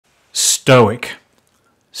Stoic,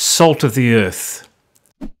 salt of the earth.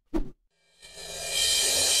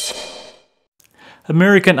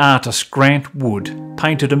 American artist Grant Wood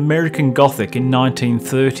painted American Gothic in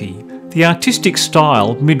 1930. The artistic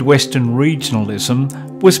style, Midwestern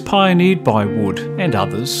regionalism, was pioneered by Wood and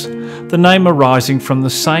others, the name arising from the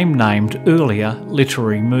same named earlier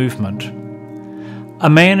literary movement. A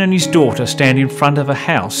man and his daughter stand in front of a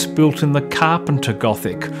house built in the Carpenter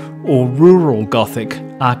Gothic or Rural Gothic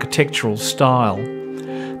architectural style.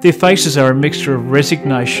 Their faces are a mixture of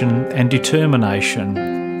resignation and determination.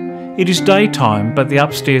 It is daytime, but the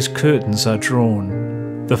upstairs curtains are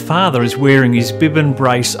drawn. The father is wearing his bib and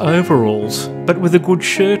brace overalls, but with a good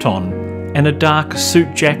shirt on, and a dark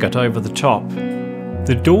suit jacket over the top.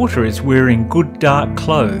 The daughter is wearing good dark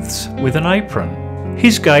clothes with an apron.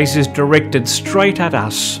 His gaze is directed straight at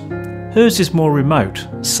us. Hers is more remote,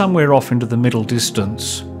 somewhere off into the middle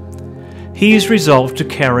distance. He is resolved to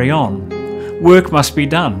carry on. Work must be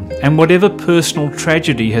done, and whatever personal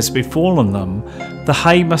tragedy has befallen them, the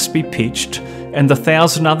hay must be pitched, and the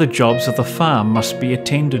 1,000 other jobs of the farm must be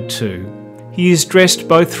attended to. He is dressed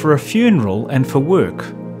both for a funeral and for work.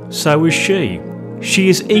 So is she. She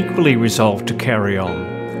is equally resolved to carry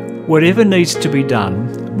on. Whatever needs to be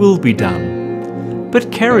done will be done.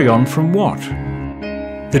 But carry on from what?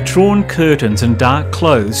 The drawn curtains and dark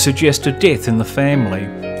clothes suggest a death in the family.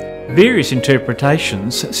 Various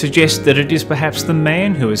interpretations suggest that it is perhaps the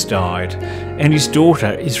man who has died, and his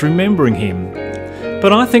daughter is remembering him.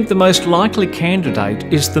 But I think the most likely candidate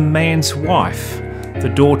is the man's wife,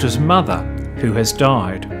 the daughter's mother, who has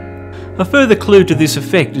died. A further clue to this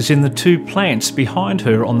effect is in the two plants behind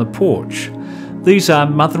her on the porch. These are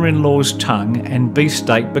mother-in-law's tongue and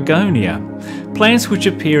beefsteak begonia, plants which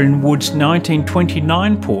appear in Wood's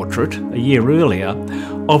 1929 portrait, a year earlier,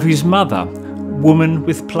 of his mother, Woman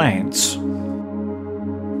with Plants.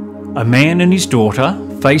 A man and his daughter,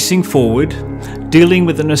 facing forward, dealing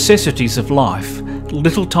with the necessities of life,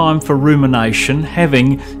 little time for rumination,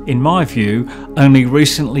 having, in my view, only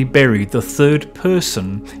recently buried the third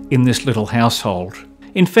person in this little household.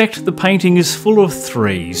 In fact, the painting is full of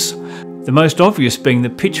threes, the most obvious being the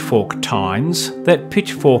pitchfork tines, that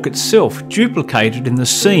pitchfork itself duplicated in the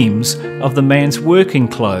seams of the man's working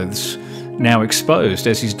clothes, now exposed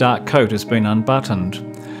as his dark coat has been unbuttoned.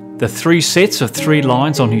 The three sets of 3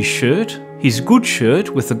 lines on his shirt, his good shirt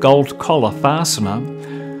with the gold collar fastener,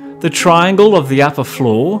 the triangle of the upper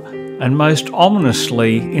floor, and most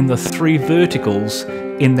ominously in the 3 verticals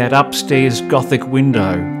in that upstairs Gothic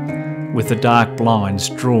window, with the dark blinds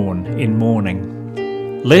drawn in mourning.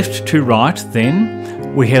 Left to right,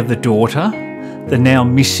 then, we have the daughter, the now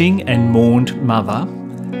missing and mourned mother,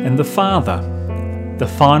 and the father. The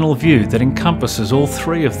final view that encompasses all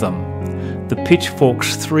 3 of them, the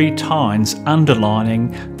pitchfork's 3 tines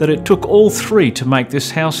underlining that it took all 3 to make this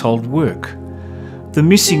household work. The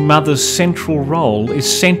missing mother's central role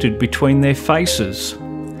is centred between their faces.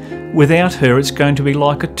 Without her, it's going to be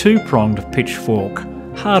like a 2-pronged pitchfork,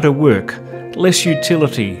 harder work, less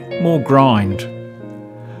utility, more grind.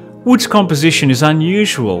 Wood's composition is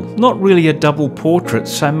unusual, not really a double portrait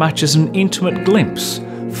so much as an intimate glimpse,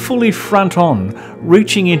 fully front-on,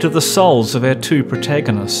 reaching into the souls of our 2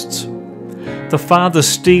 protagonists. The father's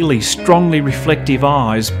steely, strongly reflective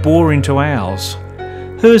eyes bore into ours.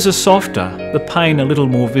 Hers are softer, the pain a little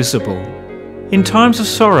more visible. In times of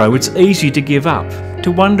sorrow, it's easy to give up,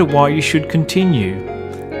 to wonder why you should continue.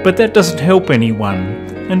 But that doesn't help anyone,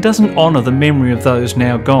 and doesn't honour the memory of those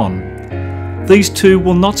now gone. These 2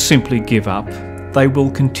 will not simply give up, they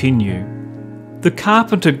will continue. The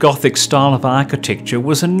Carpenter Gothic style of architecture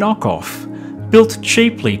was a knockoff, built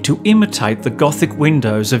cheaply to imitate the Gothic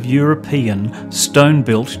windows of European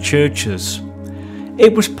stone-built churches.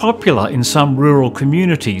 It was popular in some rural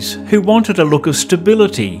communities who wanted a look of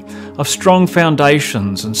stability, of strong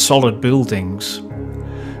foundations and solid buildings.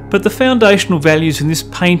 But the foundational values in this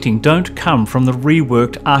painting don't come from the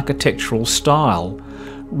reworked architectural style.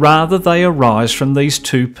 Rather, they arise from these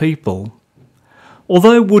 2 people.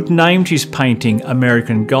 Although Wood named his painting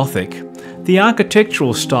American Gothic, the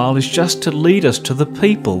architectural style is just to lead us to the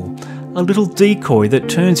people, a little decoy that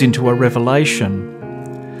turns into a revelation.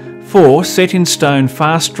 For, set in stone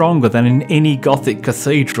far stronger than in any Gothic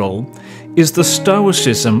cathedral, is the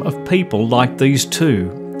stoicism of people like these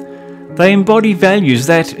 2. They embody values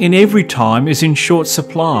that, in every time, is in short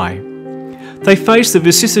supply. They face the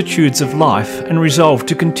vicissitudes of life and resolve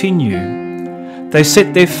to continue. They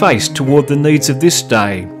set their face toward the needs of this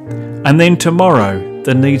day, and then tomorrow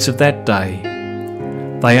the needs of that day.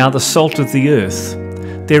 They are the salt of the earth.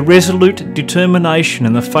 Their resolute determination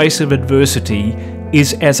in the face of adversity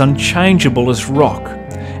is as unchangeable as rock,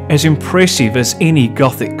 as impressive as any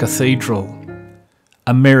Gothic cathedral.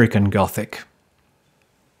 American Gothic.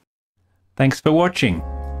 Thanks for watching.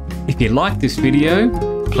 If you like this video,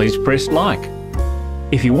 please press like.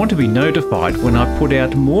 If you want to be notified when I put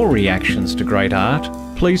out more reactions to great art,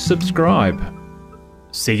 please subscribe.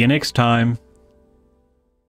 See you next time.